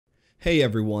Hey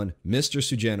everyone, Mr.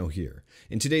 Sujano here.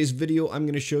 In today's video, I'm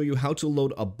going to show you how to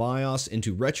load a BIOS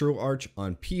into Retroarch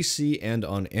on PC and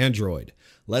on Android.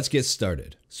 Let's get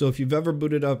started. So if you've ever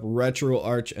booted up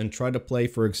Retroarch and tried to play,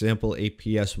 for example, a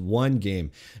PS1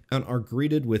 game and are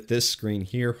greeted with this screen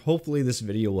here, hopefully this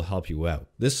video will help you out.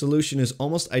 This solution is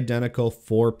almost identical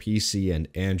for PC and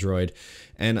Android,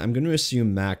 and I'm going to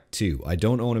assume Mac too. I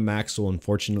don't own a Mac, so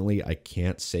unfortunately I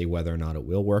can't say whether or not it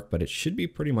will work, but it should be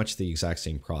pretty much the exact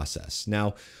same process.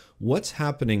 Now, what's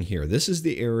happening here? This is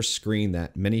the error screen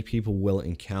that many people will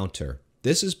encounter.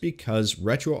 This is because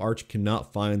Retroarch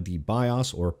cannot find the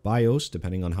BIOS or BIOS,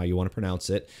 depending on how you want to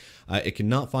pronounce it. It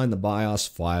cannot find the BIOS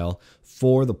file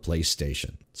for the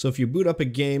PlayStation. So if you boot up a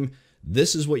game,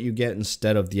 this is what you get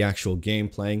instead of the actual game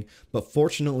playing. But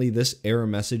fortunately, this error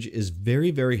message is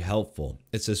very helpful.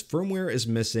 It says firmware is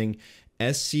missing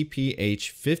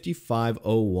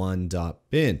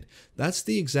scph5501.bin. That's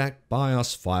the exact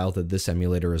BIOS file that this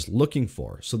emulator is looking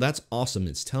for. So that's awesome.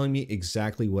 It's telling me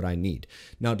exactly what I need.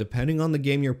 Now, depending on the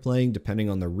game you're playing, depending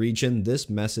on the region, this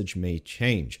message may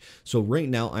change. So right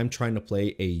now I'm trying to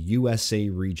play a USA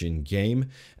region game,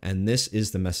 and this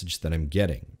is the message that I'm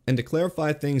getting. And to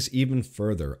clarify things even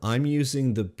further, I'm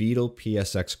using the Beetle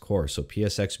PSX core. So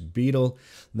PSX Beetle,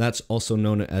 that's also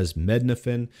known as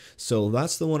Mednafin. So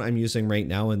that's the one I'm using right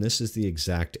now, and this is the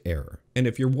exact error. And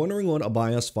if you're wondering what a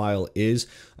BIOS file is,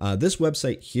 this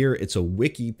website here, it's a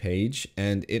wiki page,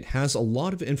 and it has a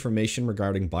lot of information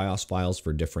regarding BIOS files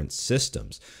for different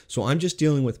systems. So I'm just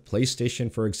dealing with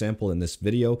PlayStation, for example, in this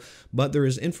video, but there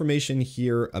is information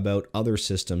here about other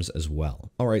systems as well.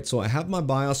 All right, so I have my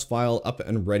BIOS file up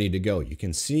and ready to go. You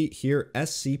can see here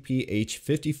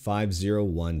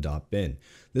scph5501.bin.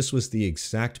 This was the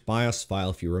exact BIOS file,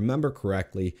 if you remember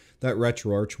correctly, that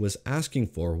Retroarch was asking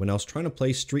for when I was trying to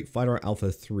play Street Fighter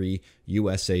Alpha 3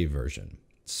 USA version.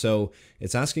 So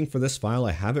it's asking for this file.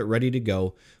 I have it ready to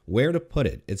go. Where to put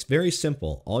it? It's very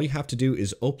simple. All you have to do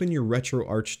is open your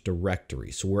Retroarch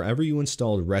directory. So wherever you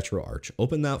installed Retroarch,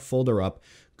 open that folder up,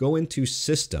 go into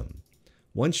System.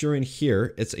 Once you're in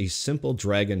here, it's a simple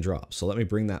drag and drop. So let me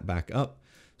bring that back up.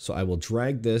 So I will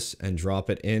drag this and drop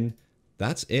it in.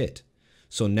 That's it.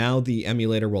 So now the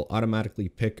emulator will automatically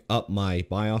pick up my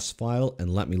BIOS file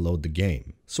and let me load the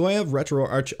game. So I have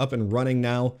Retroarch up and running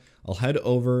now. I'll head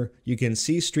over. You can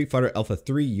see Street Fighter Alpha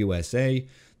 3 USA.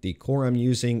 The core I'm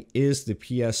using is the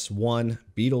PS1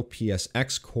 Beetle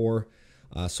PSX core.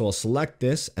 So I'll select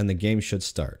this and the game should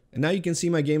start. And now you can see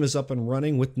my game is up and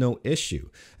running with no issue.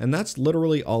 And that's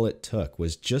literally all it took,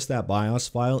 was just that BIOS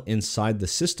file inside the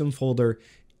system folder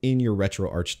in your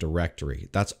Retroarch directory.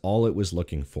 That's all it was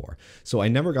looking for. So I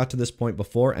never got to this point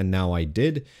before, and now I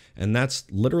did, and that's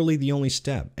literally the only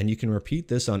step. And you can repeat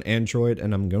this on Android,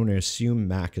 and I'm going to assume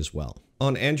Mac as well.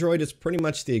 On Android, it's pretty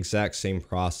much the exact same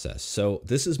process. So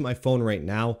this is my phone right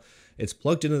now. It's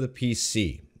plugged into the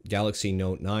PC, Galaxy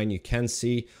Note 9, you can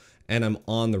see, and I'm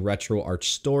on the Retroarch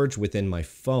storage within my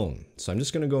phone. So I'm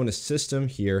just going to go into System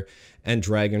here and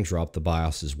drag and drop the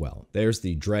BIOS as well. There's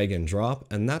the drag and drop,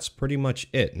 and that's pretty much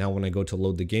it. Now when I go to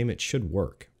load the game, it should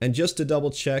work. And just to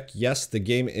double check, yes, the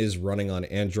game is running on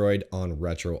Android on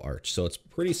Retroarch. So it's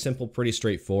pretty simple, pretty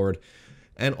straightforward,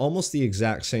 and almost the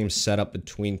exact same setup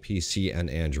between PC and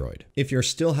Android. If you're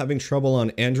still having trouble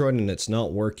on Android and it's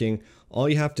not working, all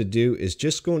you have to do is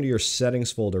just go into your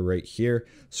settings folder right here,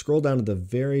 scroll down to the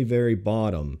very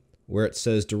bottom where it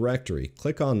says directory,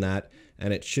 click on that,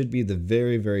 and it should be the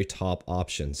very top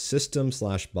option,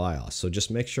 system/BIOS. So just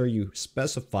make sure you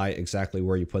specify exactly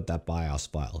where you put that BIOS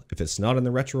file. If it's not in the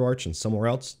Retroarch and somewhere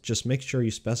else, just make sure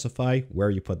you specify where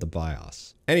you put the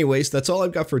BIOS. Anyways, that's all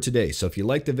I've got for today. So if you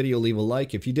liked the video, leave a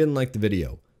like. If you didn't like the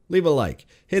video, leave a like.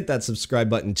 Hit that subscribe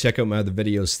button, check out my other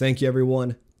videos. Thank you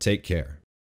everyone. Take care.